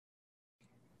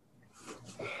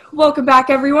Welcome back,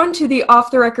 everyone, to the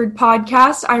Off the Record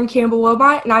podcast. I'm Campbell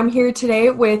Wilmot, and I'm here today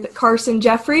with Carson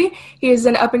Jeffrey. He is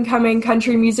an up-and-coming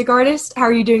country music artist. How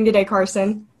are you doing today,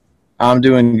 Carson? I'm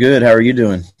doing good. How are you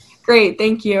doing? Great,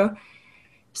 thank you.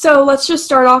 So let's just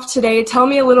start off today. Tell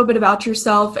me a little bit about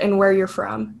yourself and where you're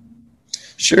from.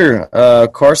 Sure.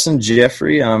 Carson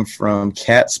Jeffrey. I'm from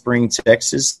Cat Spring,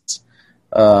 Texas.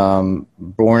 Born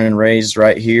and raised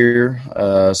right here.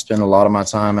 Spent a lot of my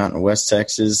time out in West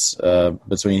Texas,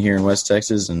 between here and West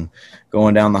Texas, and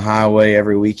going down the highway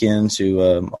every weekend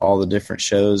to all the different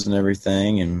shows and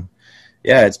everything. And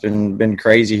yeah, it's been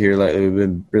crazy here lately. We've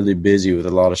been really busy with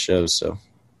a lot of shows.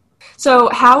 So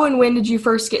how and when did you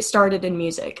first get started in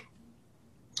music?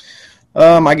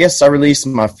 I guess I released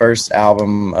my first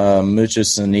album,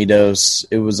 Muchos Sonidos.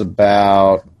 It was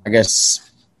about,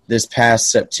 this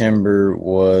past September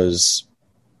was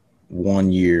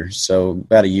 1 year. So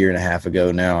about a year and a half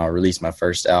ago now, I released my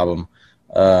first album.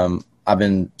 I've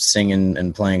been singing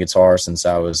and playing guitar since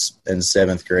I was in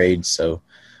 7th grade. So,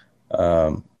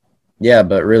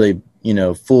 but really,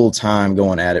 full time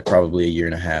going at it probably a year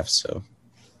and a half. So.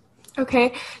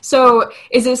 Okay. So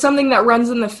is it something that runs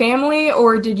in the family,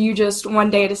 or did you just one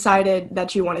day decided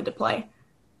that you wanted to play?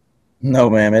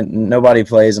 No, ma'am. Nobody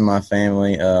plays in my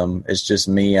family. It's just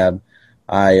me.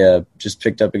 I just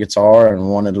picked up a guitar and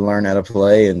wanted to learn how to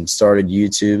play and started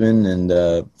YouTubing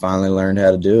and finally learned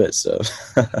how to do it. So,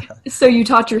 So you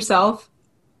taught yourself?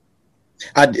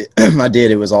 I did. I did.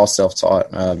 It was all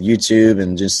self-taught. YouTube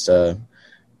and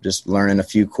just learning a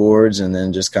few chords and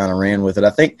then just kind of ran with it. I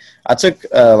think I took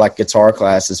guitar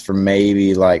classes for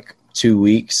maybe 2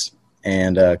 weeks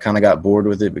and kind of got bored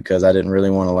with it because I didn't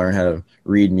really want to learn how to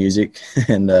read music.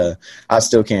 And I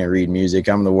still can't read music.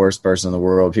 I'm the worst person in the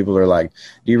world. People are like,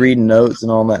 do you read notes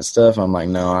and all that stuff? I'm like,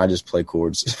 no, I just play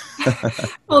chords.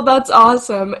 Well, that's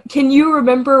awesome. Can you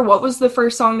remember what was the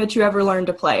first song that you ever learned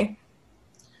to play?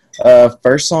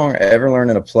 First song I ever learned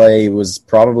how to play was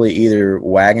probably either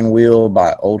Wagon Wheel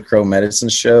by Old Crow Medicine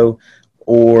Show,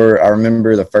 or I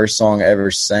remember the first song I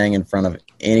ever sang in front of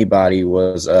anybody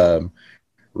was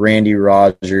Randy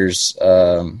Rogers.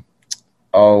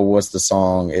 What's the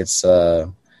song? It's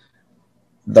The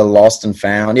Lost and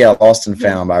Found. Yeah, Lost and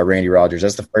Found by Randy Rogers.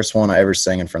 That's the first one I ever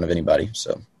sang in front of anybody.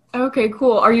 So. Okay,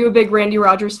 cool. Are you a big Randy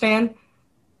Rogers fan?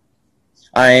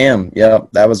 I am. Yeah,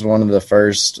 that was one of the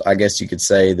first, I guess you could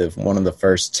say, one of the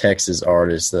first Texas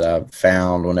artists that I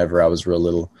found whenever I was real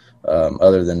little,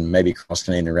 other than maybe Cross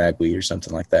Canadian Ragweed or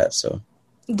something like that. So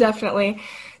definitely.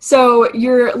 So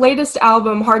your latest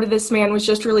album, Heart of This Man, was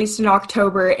just released in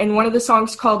October, and one of the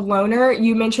songs called Loner,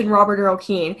 you mentioned Robert Earl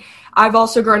Keen. I've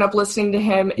also grown up listening to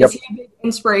him. Yep. Is he a big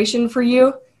inspiration for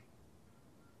you?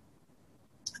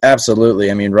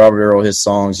 Absolutely. I mean, Robert Earl, his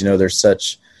songs, they're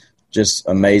such just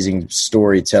amazing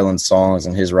storytelling songs,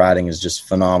 and his writing is just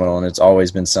phenomenal. And it's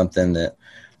always been something that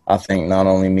I think not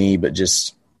only me, but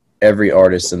just every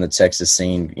artist in the Texas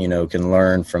scene, can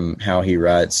learn from how he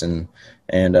writes and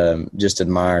just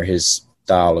admire his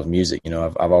style of music.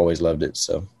 I've always loved it.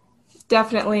 So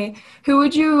definitely. Who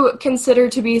would you consider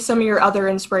to be some of your other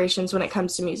inspirations when it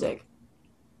comes to music?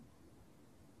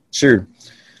 Sure.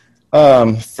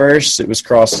 First, it was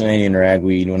Cross Canadian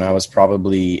Ragweed when I was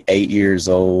probably 8 years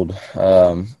old.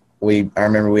 I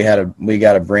remember we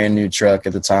got a brand new truck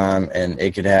at the time, and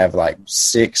it could have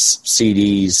 6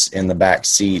 CDs in the back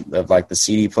seat of the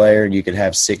CD player. You could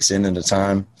have 6 in at a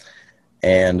time.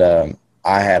 And,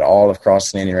 I had all of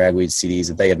Cross Canadian Ragweed CDs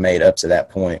that they had made up to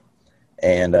that point.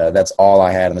 And, that's all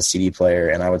I had on the CD player.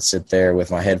 And I would sit there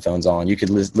with my headphones on. You could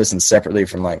listen separately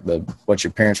from what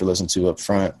your parents were listening to up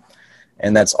front.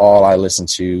 And that's all I listened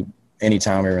to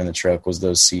anytime we were in the truck was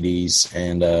those CDs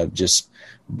and just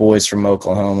Boys from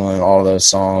Oklahoma and all of those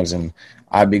songs. And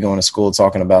I'd be going to school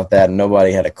talking about that, and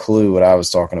nobody had a clue what I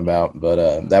was talking about.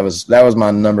 But that was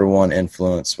my number one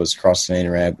influence was Cross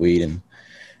Canadian Ragweed.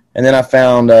 And then I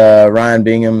found Ryan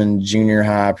Bingham in junior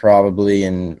high probably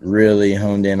and really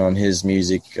honed in on his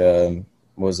music,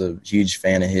 was a huge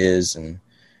fan of his. And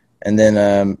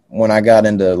then when I got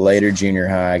into later junior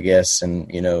high, I guess, and,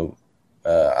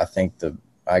 I think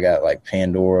I got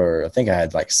Pandora, or I think I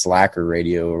had Slacker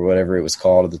Radio or whatever it was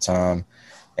called at the time,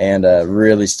 and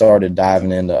really started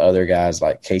diving into other guys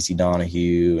like Casey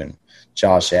Donahue and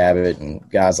Josh Abbott and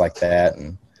guys like that,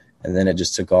 and then it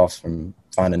just took off from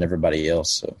finding everybody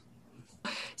else.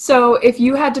 So if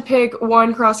you had to pick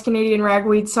one Cross Canadian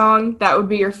Ragweed song that would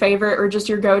be your favorite or just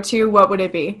your go-to, what would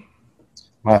it be?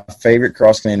 My favorite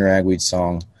Cross Canadian Ragweed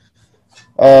song.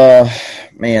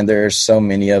 Man, there's so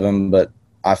many of them, but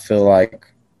I feel like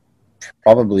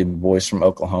probably Boys from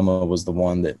Oklahoma was the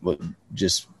one that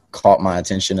just caught my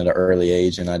attention at an early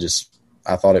age, and I just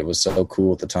I thought it was so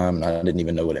cool at the time, and I didn't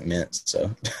even know what it meant.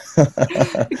 So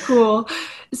Cool.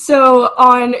 So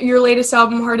on your latest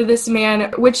album, Heart of This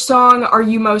Man, which song are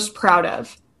you most proud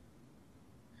of?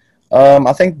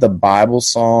 I think the Bible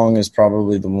song is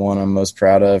probably the one I'm most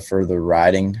proud of for the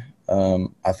writing.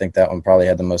 I think that one probably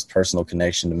had the most personal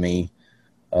connection to me.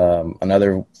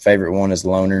 Another favorite one is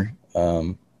Loner.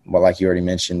 Well, like you already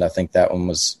mentioned, I think that one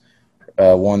was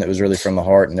one that was really from the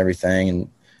heart and everything, and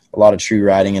a lot of true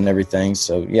writing and everything.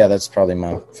 So, yeah, that's probably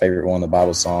my favorite one, the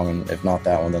Bible song, and if not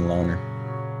that one, then Loner.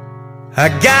 I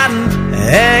got an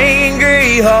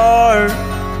angry heart,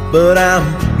 but I'm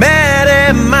mad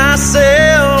at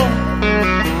myself.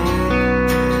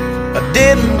 I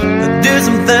didn't do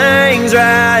some things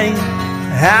right.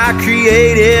 I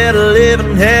created a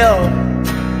living hell.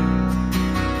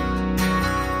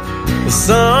 But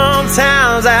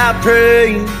sometimes I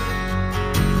pray,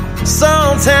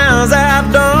 sometimes I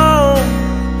don't.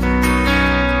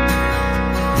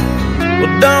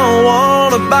 Well, don't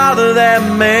want to bother that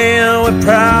man with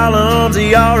problems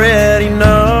he already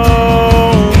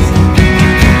knows.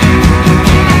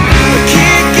 A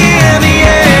kick in the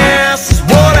ass is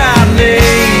what I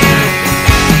need.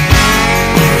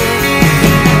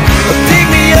 Pick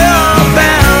me up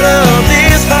out of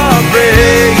this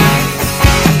heartbreak.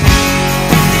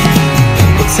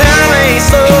 But time ain't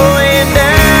slowing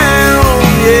down.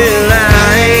 Yeah,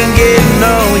 I ain't getting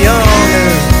no younger.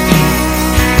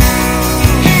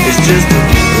 It's just a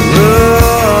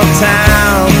rough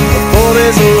town for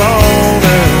this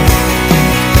loner.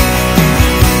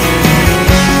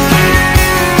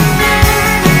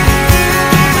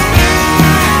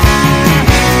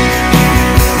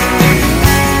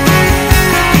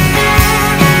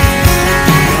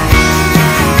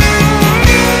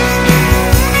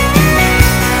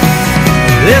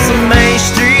 There's a main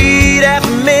street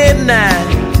after midnight,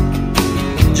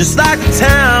 just like the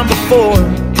time before.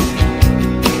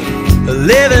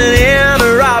 Living in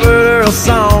a Robert Earl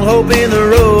song, hoping the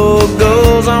road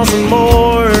goes on some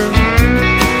more.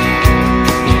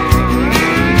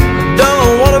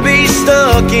 Don't want to be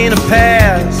stuck in the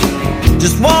past,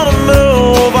 just want to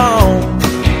move on.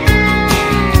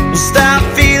 Stop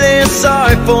feeling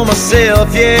sorry for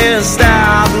myself, yeah,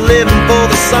 stop living for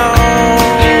the song.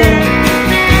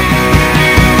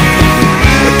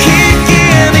 A kick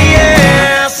in the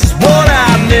ass is what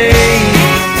I need.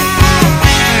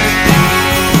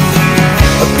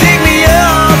 Pick me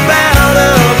up out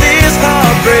of this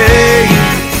heartbreak.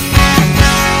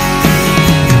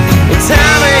 Well,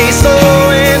 time ain't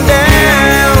slowing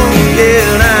down.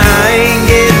 Yeah, and I ain't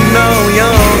getting no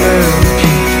younger.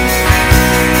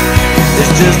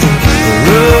 It's just a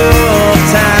rough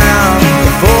town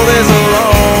for this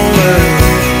loner.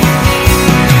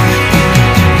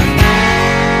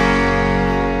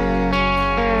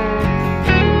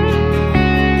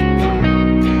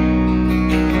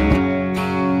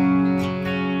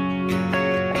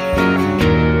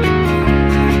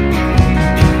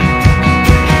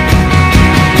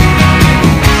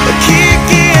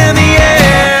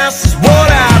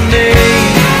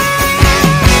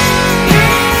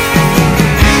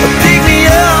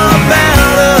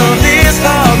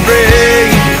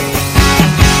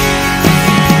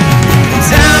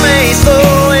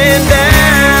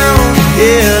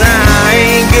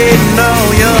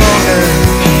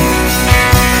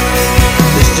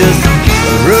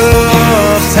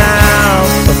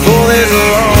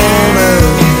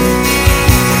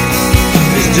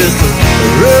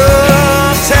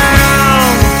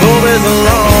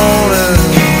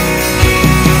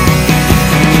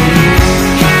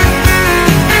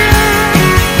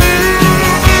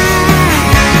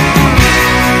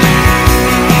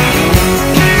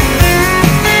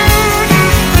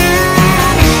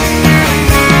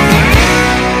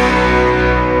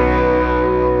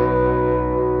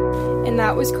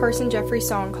 Carson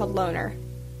song called Loner.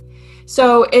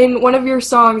 So in one of your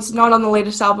songs, not on the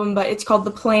latest album, but it's called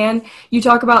The Plan, you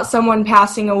talk about someone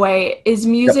passing away. Is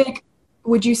music,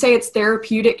 would you say it's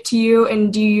therapeutic to you,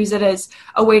 and do you use it as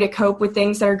a way to cope with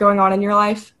things that are going on in your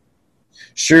life?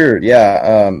 Sure,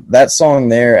 yeah. That song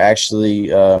there,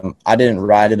 actually, I didn't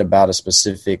write it about a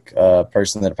specific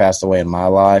person that passed away in my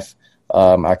life.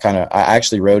 I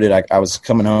actually wrote it. I was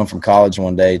coming home from college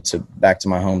one day back to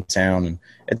my hometown, and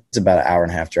it's about an hour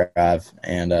and a half drive.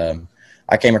 And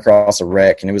I came across a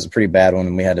wreck, and it was a pretty bad one,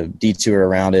 and we had to detour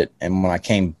around it. And when I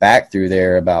came back through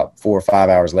there about 4 or 5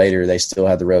 hours later, they still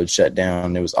had the road shut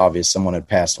down. It was obvious someone had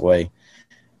passed away.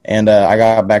 And I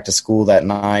got back to school that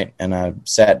night, and I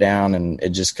sat down, and it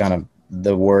just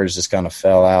the words just kind of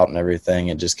fell out and everything.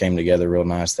 It just came together real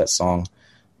nice, that song.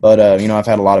 But, I've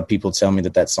had a lot of people tell me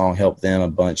that song helped them a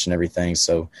bunch and everything.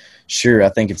 So, sure, I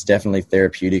think it's definitely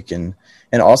therapeutic. And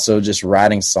also just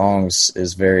writing songs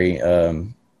is very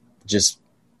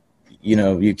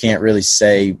you can't really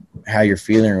say how you're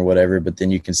feeling or whatever, but then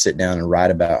you can sit down and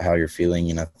write about how you're feeling.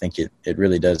 And I think it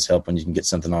really does help when you can get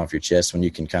something off your chest, when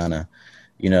you can kind of,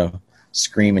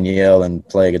 scream and yell and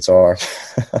play a guitar.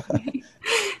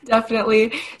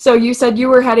 Definitely. So you said you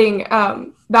were heading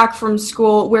back from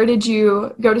school. Where did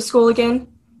you go to school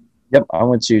again? Yep, I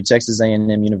went to Texas A&M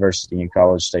University in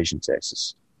College Station,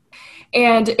 Texas.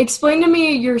 And explain to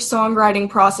me your songwriting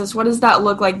process. What does that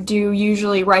look like? Do you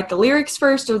usually write the lyrics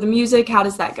first or the music? How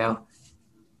does that go?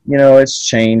 It's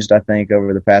changed, I think,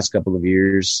 over the past couple of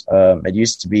years. It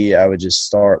used to be I would just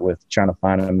start with trying to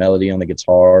find a melody on the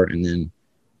guitar and then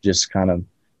just kind of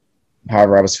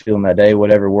however I was feeling that day,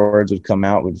 whatever words would come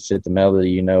out would fit the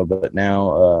melody, But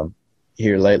now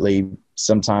here lately,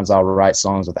 sometimes I'll write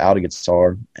songs without a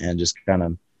guitar and just kind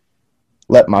of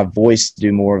let my voice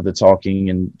do more of the talking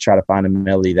and try to find a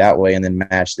melody that way and then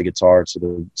match the guitar to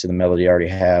the melody I already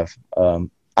have.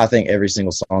 I think every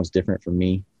single song is different for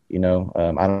me. I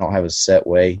don't have a set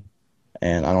way,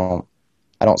 and I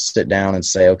don't sit down and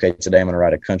say, okay, today I'm going to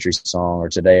write a country song or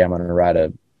today I'm going to write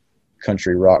a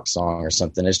country rock song or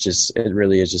something. It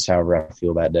really is just however I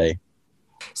feel that day.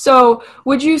 So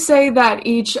would you say that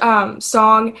each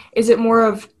song, is it more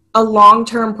of a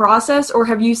long-term process, or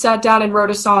have you sat down and wrote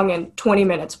a song in 20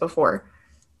 minutes before?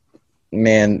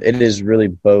 Man, it is really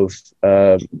both.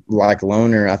 Like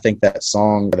Loner, I think that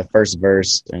song, the first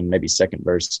verse and maybe second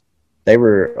verse, they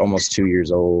were almost 2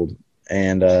 years old.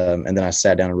 And then I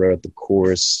sat down and wrote the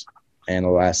chorus and the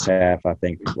last half, I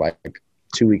think, like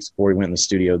 2 weeks before we went in the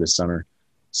studio this summer.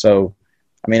 So,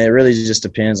 I mean, it really just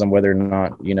depends on whether or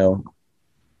not,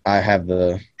 I have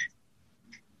the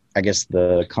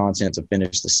content to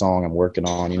finish the song I'm working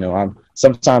on.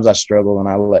 Sometimes I struggle and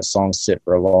I let songs sit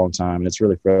for a long time, and it's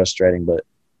really frustrating. But,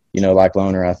 like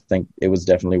Loner, I think it was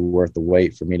definitely worth the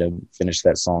wait for me to finish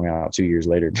that song out 2 years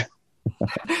later.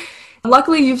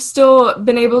 Luckily, you've still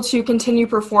been able to continue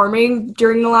performing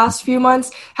during the last few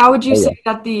months. How would you say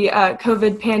that the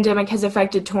COVID pandemic has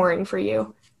affected touring for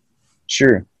you?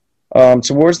 Sure.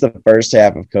 Towards the first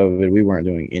half of COVID, we weren't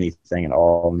doing anything at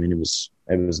all. I mean, it was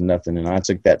nothing. And I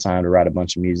took that time to write a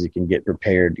bunch of music and get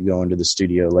prepared to go into the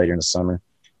studio later in the summer.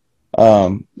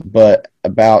 But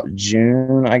about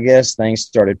June, I guess, things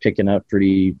started picking up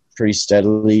pretty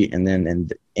steadily. And then in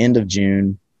the end of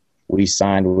June, we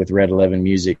signed with Red 11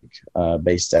 Music,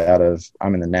 based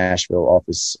I'm in the Nashville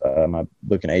office. My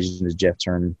booking agent is Jeff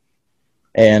Turner.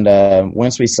 And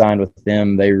once we signed with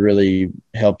them, they really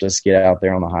helped us get out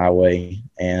there on the highway.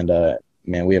 And,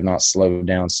 man, we have not slowed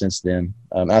down since then.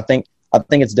 I think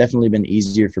it's definitely been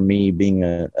easier for me being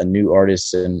a new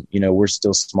artist. And, we're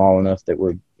still small enough that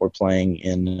we're playing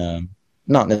in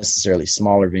not necessarily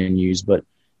smaller venues, but,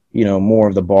 more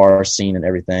of the bar scene and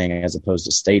everything as opposed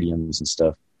to stadiums and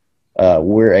stuff.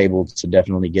 We're able to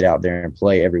definitely get out there and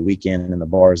play every weekend in the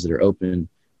bars that are open,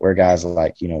 where guys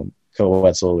like, Cole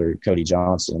Wetzel or Cody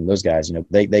Johnson, those guys,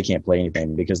 they can't play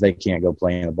anything because they can't go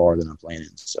play in a bar that I'm playing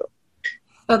in. So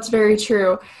that's very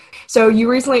true. So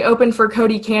you recently opened for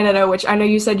Cody Canada, which I know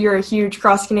you said you're a huge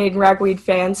Cross Canadian Ragweed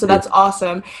fan, so that's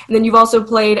awesome. And then you've also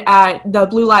played at the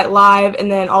Blue Light Live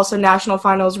and then also National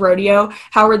Finals Rodeo.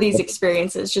 How were these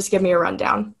experiences? Just give me a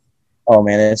rundown. Oh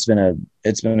man, it's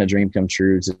been a dream come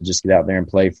true to just get out there and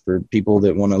play for people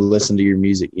that want to listen to your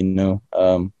music.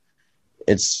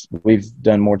 We've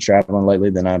done more traveling lately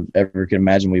than I ever could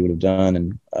imagine we would have done.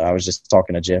 And I was just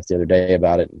talking to Jeff the other day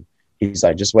about it. And he's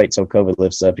like, just wait till COVID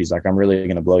lifts up. He's like, I'm really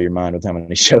going to blow your mind with how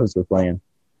many shows we're playing.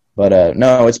 But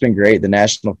no, it's been great. The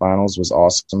national finals was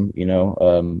awesome.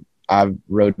 I've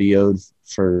rodeoed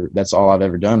that's all I've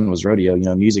ever done was rodeo.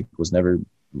 Music was never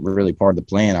really part of the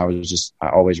plan. I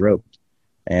always roped.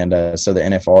 And so the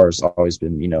NFR has always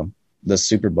been, the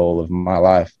Super Bowl of my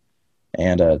life.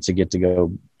 And to get to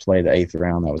go play the 8th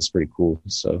round, that was pretty cool.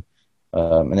 So,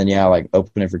 and then,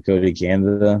 opening for Cody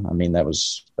Canada, I mean, that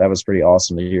was pretty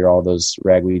awesome to hear all those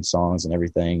Ragweed songs and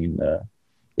everything. And,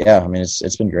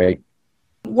 it's been great.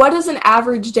 What does an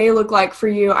average day look like for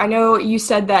you? I know you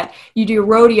said that you do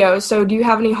rodeo, so do you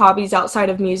have any hobbies outside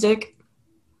of music?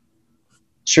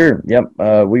 Sure. Yep.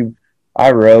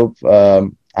 I rope.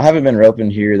 I haven't been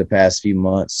roping here the past few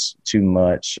months too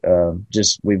much.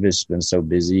 We've just been so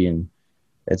busy, and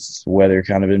it's weather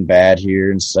kind of been bad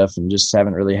here and stuff, and just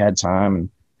haven't really had time, and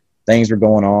things were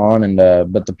going on. And,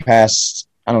 but the past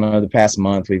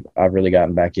month, I've really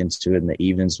gotten back into it. In the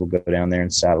evenings, we'll go down there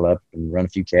and saddle up and run a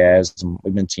few calves, and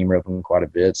we've been team roping quite a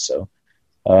bit. So,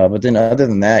 But then other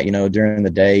than that, during the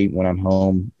day when I'm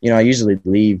home, I usually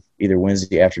leave either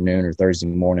Wednesday afternoon or Thursday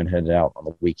morning, headed out on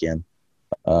the weekend.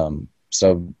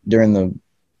 So during the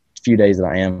few days that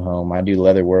I am home, I do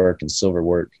leather work and silver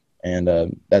work. And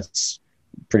that's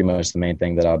pretty much the main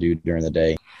thing that I'll do during the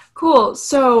day. Cool.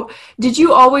 So did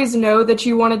you always know that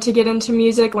you wanted to get into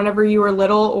music whenever you were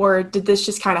little, or did this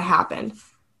just kind of happen?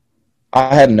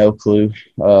 I had no clue.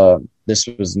 This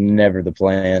was never the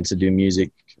plan to do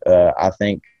music. I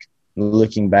think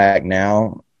looking back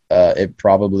now, it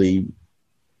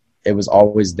was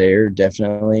always there,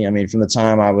 definitely. I mean, from the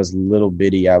time I was little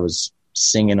bitty, I was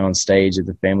singing on stage at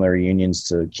the family reunions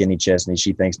to Kenny Chesney,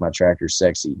 "She Thinks My Tractor's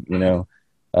Sexy,"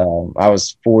 I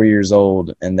was 4 years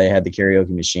old and they had the karaoke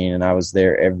machine and I was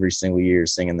there every single year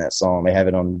singing that song. They have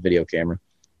it on video camera.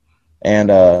 And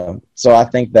so I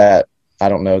think that, I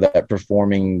don't know, that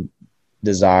performing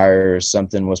desire or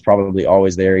something was probably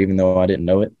always there, even though I didn't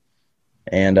know it.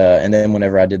 And then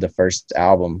whenever I did the first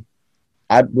album,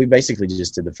 we basically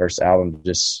just did the first album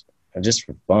just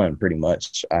for fun, pretty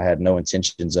much. I had no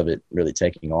intentions of it really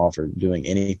taking off or doing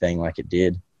anything like it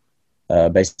did.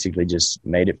 Basically just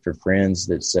made it for friends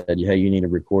that said, "Hey, you need to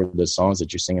record the songs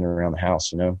that you're singing around the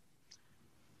house,"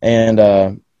 And,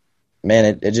 man,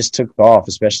 it just took off,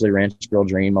 especially Ranch Girl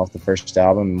Dream off the first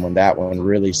album. And when that one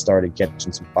really started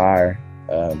catching some fire,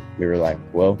 we were like,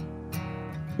 well,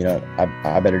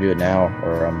 I better do it now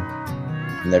or I'm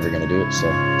never going to do it. So.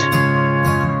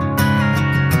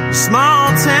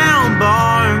 Small town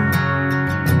bar,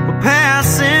 we're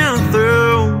passing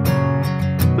through.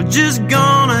 We're just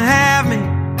gonna have me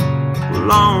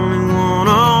along in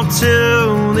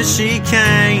 102 that she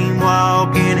came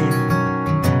walking in.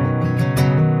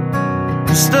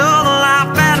 Stole the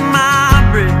life out of my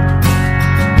brick,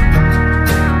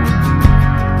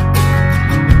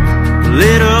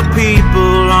 lit up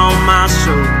people on my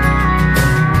show,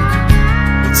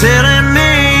 telling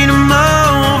me to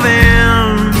move in.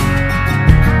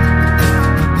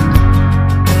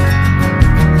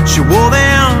 She wore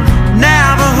them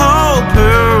Navajo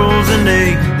pearls and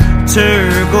a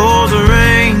turquoise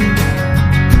ring,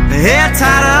 hair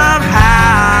tied up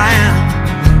high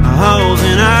and holes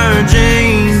in her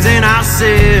jeans. And I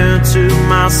said to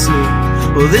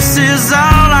myself, well, this is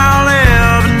all I'll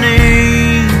ever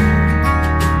need.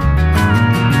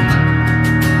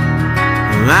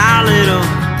 My little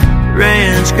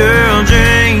ranch girl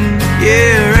dream,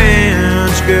 yeah,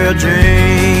 ranch girl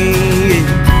dream.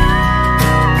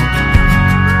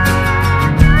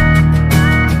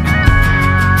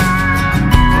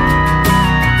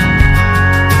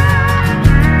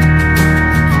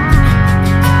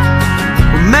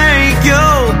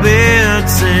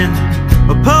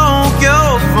 Poke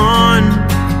your fun,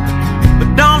 but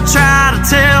don't try to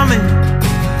tell me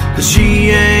that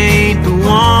she ain't the one.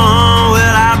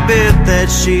 Well, I bet that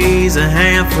she's a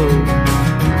handful,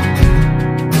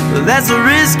 but that's a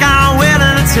risk I'm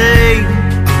willing to take.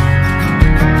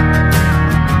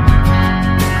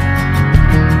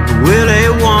 Will a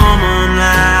woman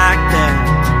like that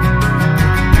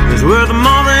is worth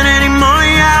more than any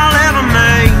money I'll ever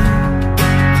make?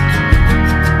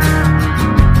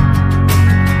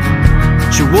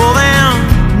 She wore them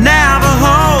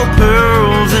Navajo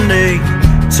pearls and a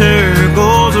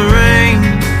turquoise ring,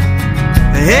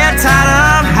 hair tied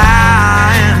up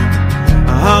high and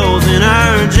holes in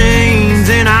her jeans.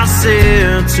 And I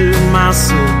said to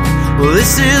myself, well,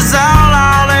 this is all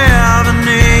I'll ever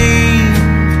need.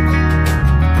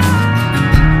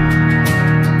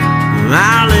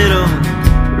 My little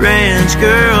ranch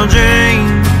girl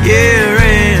dream, yeah,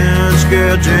 ranch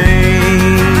girl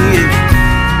dream, yeah.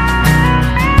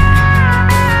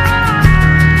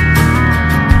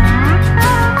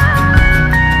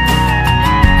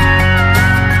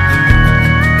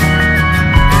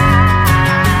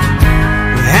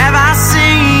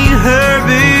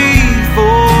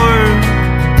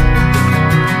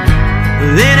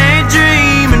 Then ain't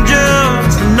dreaming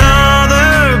just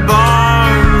another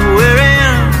bar,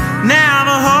 wearing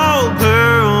Navajo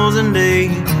pearls and a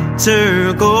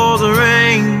turquoise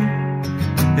ring,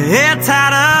 hair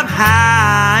tied up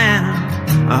high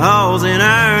and holes in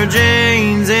her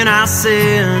jeans. And I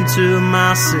said to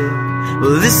myself,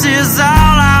 well, this is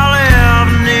all I'll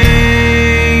ever need.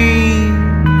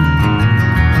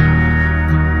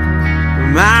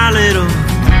 My little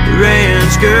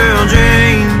ranch girl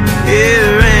dream,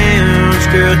 yeah, ranch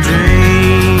girl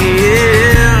dream,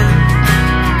 yeah.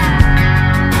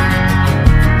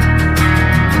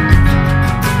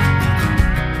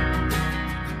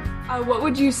 What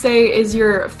would you say is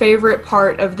your favorite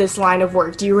part of this line of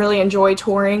work? Do you really enjoy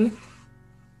touring?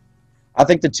 I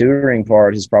think the touring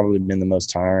part has probably been the most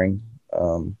tiring.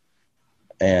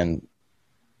 And,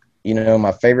 you know,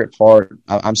 my favorite part,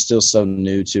 I'm still so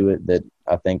new to it that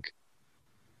I think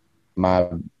my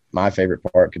favorite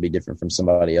part could be different from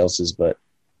somebody else's. But,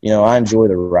 you know, I enjoy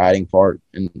the writing part.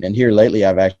 And here lately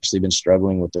I've actually been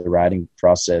struggling with the writing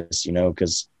process, you know,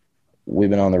 because we've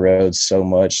been on the road so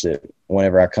much that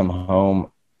whenever I come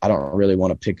home, I don't really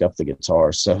want to pick up the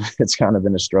guitar. So it's kind of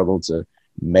been a struggle to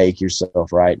make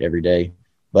yourself write every day.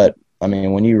 But I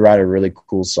mean, when you write a really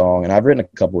cool song, and I've written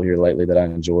a couple here lately that I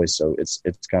enjoy, so it's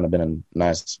kind of been a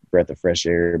nice breath of fresh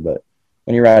air. But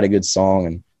when you write a good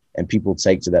song and people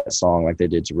take to that song like they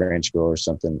did to Ranch Girl or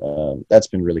something, that's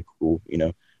been really cool, you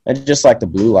know. And just like the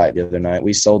Blue Light the other night,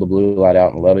 we sold the Blue Light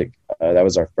out in Lubbock. That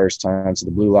was our first time to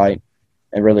the Blue Light.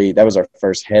 And really, that was our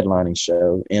first headlining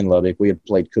show in Lubbock. We had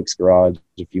played Cook's Garage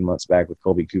a few months back with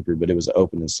Colby Cooper, but it was an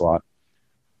opening slot.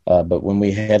 But when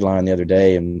we headlined the other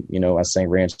day and, you know, I sang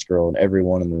Ranch Girl and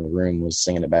everyone in the room was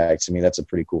singing it back to me, that's a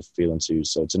pretty cool feeling too.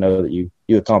 So to know that you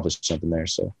accomplished something there.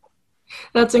 So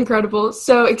that's incredible.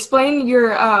 So explain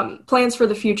your plans for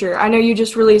the future. I know you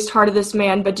just released Heart of This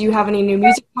Man, but do you have any new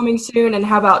music coming soon? And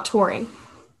how about touring?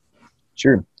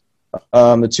 Sure.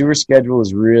 The tour schedule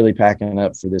is really packing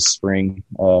up for this spring.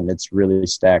 It's really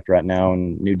stacked right now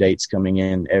and new dates coming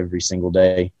in every single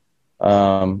day.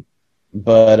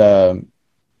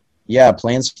 Yeah,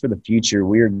 plans for the future.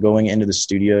 We are going into the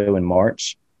studio in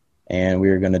March, and we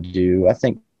are going to do, I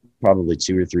think, probably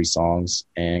 2 or 3 songs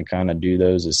and kind of do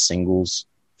those as singles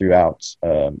throughout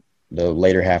the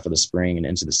later half of the spring and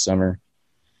into the summer.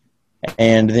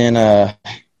 And then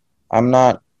I'm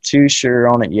not too sure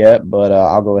on it yet, but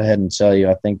I'll go ahead and tell you,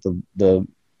 I think the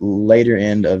later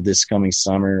end of this coming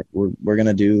summer, we're going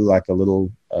to do like a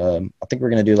little, I think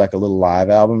we're going to do like a little live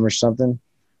album or something.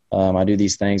 I do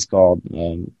these things called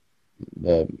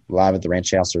the live at the Ranch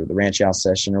House or the Ranch House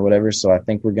session or whatever. So I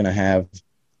think we're going to have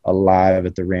a live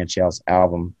at the Ranch House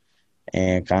album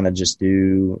and kind of just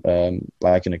do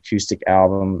like an acoustic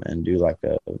album and do like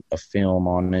a film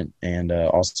on it and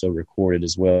also record it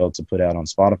as well to put out on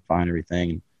Spotify and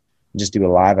everything. And just do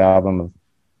a live album of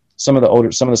some of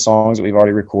the songs that we've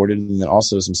already recorded and then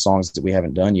also some songs that we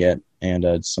haven't done yet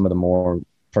and some of the more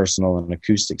personal and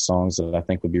acoustic songs that I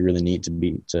think would be really neat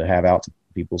to have out to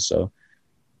people. So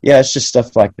yeah, it's just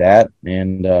stuff like that,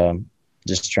 and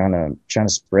just trying to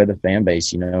spread the fan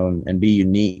base, you know, and be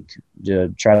unique. To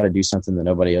try to do something that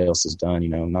nobody else has done, you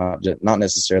know, not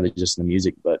necessarily just in the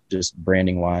music, but just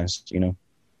branding wise, you know.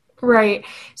 Right.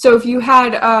 So if you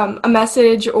had a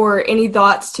message or any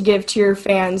thoughts to give to your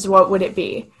fans, what would it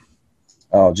be?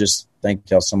 Oh, just thank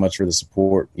y'all so much for the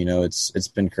support. You know, it's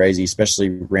been crazy, especially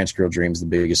Ranch Girl Dream's the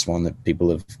biggest one that people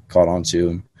have caught on to.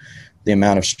 And the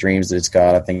amount of streams that it's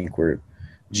got, I think we're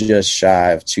just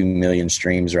shy of 2 million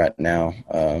streams right now.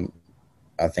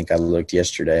 I think I looked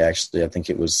yesterday, actually. I think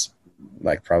it was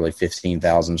like probably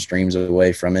 15,000 streams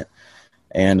away from it.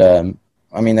 And,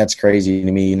 I mean, that's crazy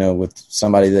to me, you know, with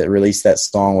somebody that released that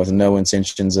song with no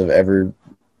intentions of ever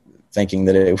thinking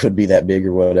that it would be that big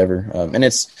or whatever. And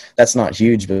that's not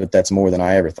huge, but that's more than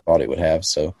I ever thought it would have.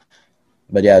 So,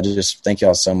 but yeah, just thank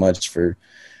y'all so much for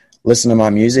listening to my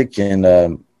music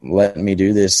and, letting me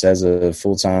do this as a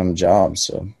full-time job.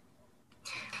 So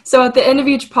at the end of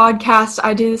each podcast,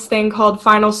 I do this thing called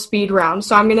Final Speed Round.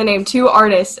 So I'm going to name 2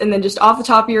 artists and then just off the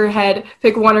top of your head,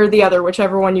 pick one or the other,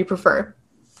 whichever one you prefer.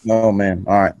 Oh, man.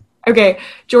 All right. Okay.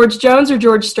 George Jones or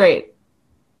George Strait?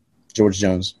 George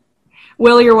Jones.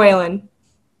 Willie or Waylon?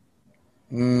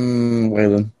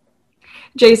 Waylon.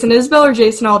 Jason Isbell or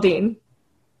Jason Aldean?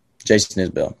 Jason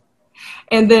Isbell.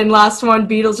 And then last one,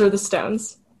 Beatles or the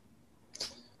Stones?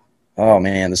 Oh,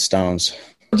 man, the Stones.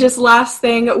 Just last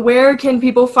thing, where can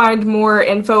people find more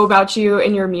info about you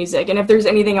and your music? And if there's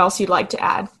anything else you'd like to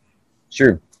add?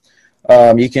 Sure.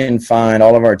 You can find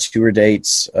all of our tour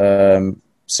dates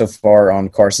so far on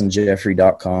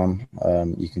carsonjeffrey.com.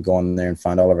 You can go on there and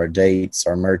find all of our dates.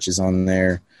 Our merch is on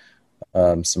there,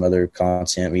 some other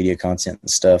content, media content and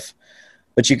stuff.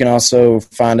 But you can also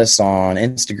find us on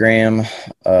Instagram,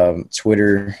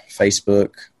 Twitter,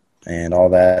 Facebook, and all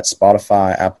that,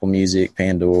 Spotify, Apple Music,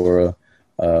 Pandora.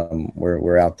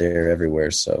 We're out there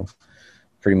everywhere. So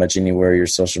pretty much anywhere your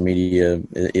social media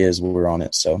is, we're on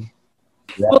it. So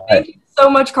yeah. Well, thank you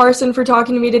so much, Carson, for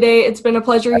talking to me today. It's been a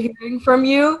pleasure hearing from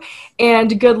you,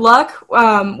 and good luck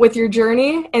with your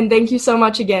journey. And thank you so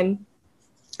much again.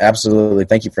 Absolutely.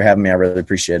 Thank you for having me. I really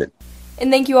appreciate it. And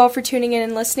thank you all for tuning in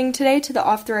and listening today to the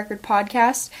Off the Record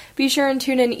podcast. Be sure and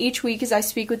tune in each week as I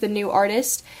speak with a new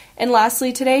artist. And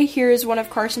lastly today, here is one of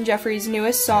Carson Jeffrey's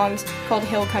newest songs called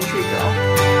Hill Country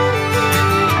Girl.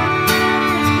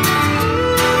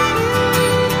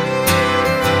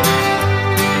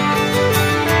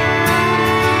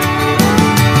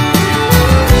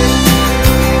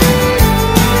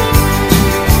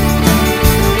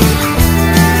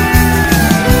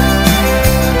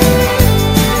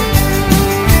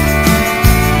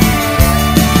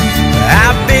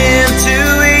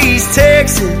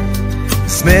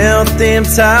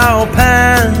 tall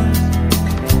pines.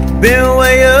 Been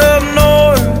way up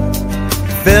north,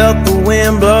 felt the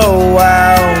wind blow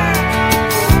out.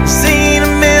 Seen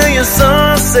a million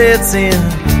sunsets in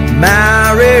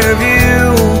my rear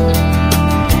view,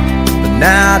 but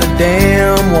not a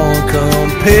damn one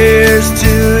compares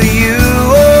to you.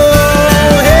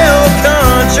 Oh, hell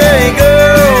country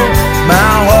girl,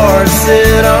 my heart's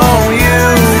set on you.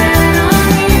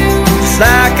 Just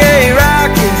like a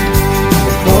rocket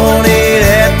pointed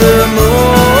at the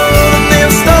moon.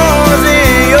 Them stars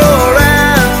in your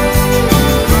eyes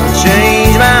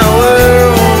change my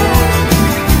world.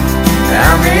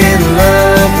 I'm in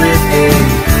love with a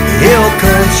hill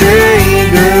country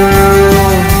girl.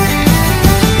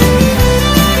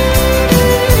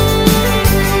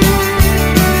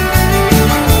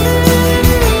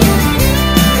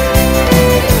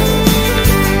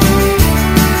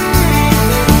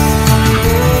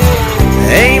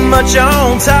 Ain't much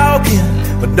on talking,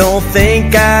 but don't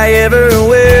think I ever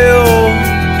will.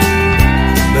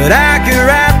 But I could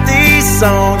write these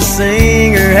songs,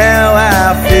 sing her how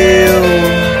I feel.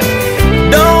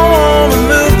 Don't wanna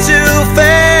move too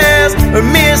fast or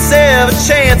miss every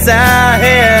chance I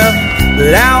have,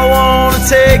 but I wanna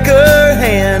take her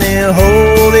hand and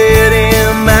hold it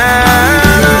in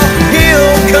mine. Oh,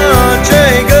 hill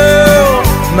country girl,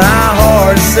 my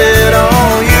heart's set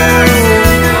on you.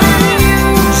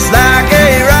 Just like a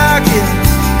rocket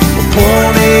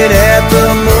pointed at the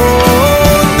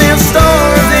moon. Them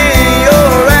stars in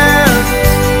your eyes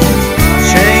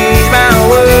change my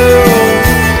world.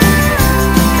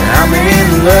 I'm in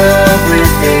love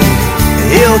with a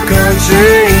hill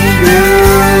country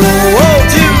girl. 1,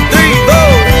 2, 3,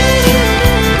 4.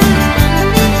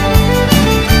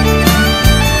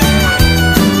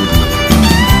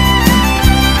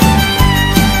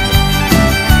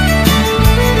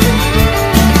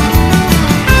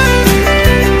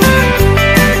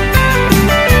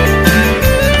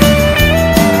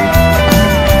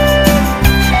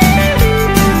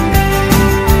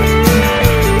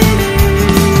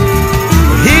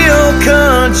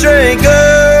 Country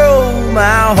girl,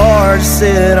 my heart's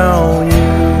set on you.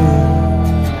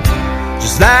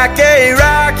 Just like a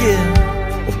rocket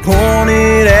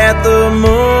pointed at the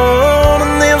moon.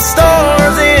 And them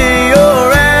stars in your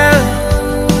eyes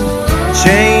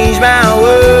change my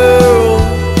world.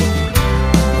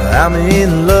 I'm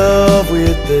in love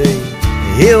with a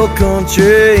hill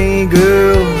country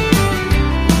girl.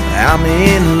 I'm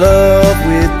in love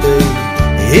with a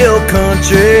hill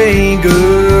country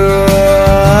girl.